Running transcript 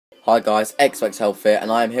Hi guys, XX Health here, and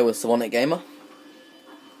I am here with Ceronic Gamer.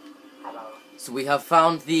 Hello. So we have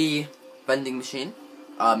found the vending machine.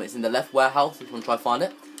 It's in the left warehouse if you want to try to find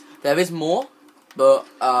it. There is more, but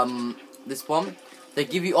this one, they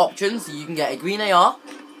give you options. So you can get a green AR,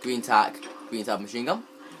 green tac machine gun.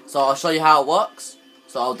 So I'll show you how it works.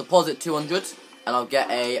 So I'll deposit 200 and I'll get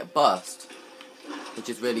a burst, which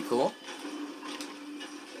is really cool.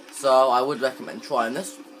 So I would recommend trying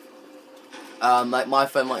this. Like my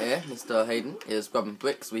friend right here, Mr. Hayden, is grabbing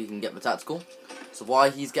bricks so he can get the tactical. So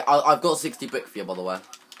why he's I've got 60 brick for you, by the way.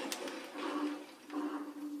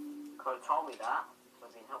 Could have told me that. Would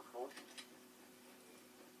have been helpful.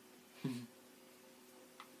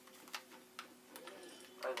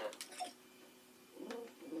 Where is it?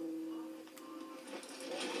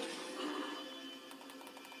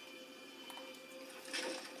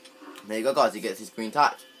 There you go, guys. He gets his green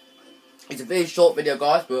tac. It's a very short video,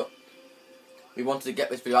 guys, but we wanted to get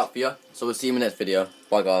this video out for you. So we'll see you in the next video.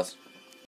 Bye, guys.